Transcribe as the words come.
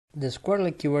The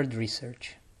Squirrly Keyword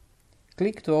Research.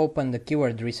 Click to open the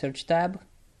Keyword Research tab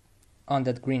on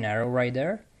that green arrow right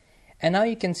there, and now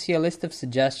you can see a list of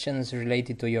suggestions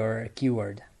related to your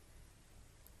keyword.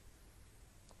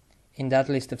 In that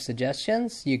list of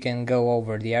suggestions, you can go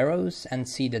over the arrows and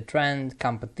see the trend,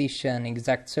 competition,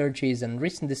 exact searches, and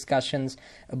recent discussions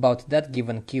about that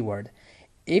given keyword.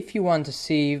 If you want to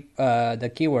see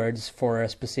the keywords for a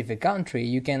specific country,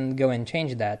 you can go and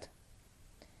change that.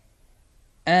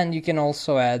 And you can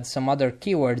also add some other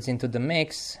keywords into the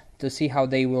mix to see how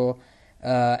they will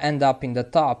end up in the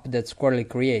top that Squirrly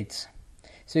creates.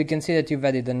 So you can see that you've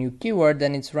added a new keyword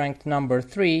and it's ranked number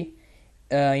 3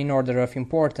 in order of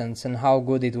importance and how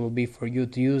good it will be for you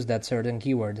to use that certain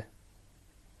keyword.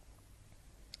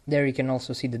 There you can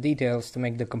also see the details to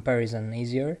make the comparison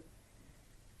easier.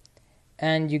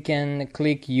 And you can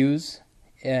click Use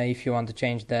if you want to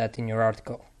change that in your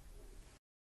article.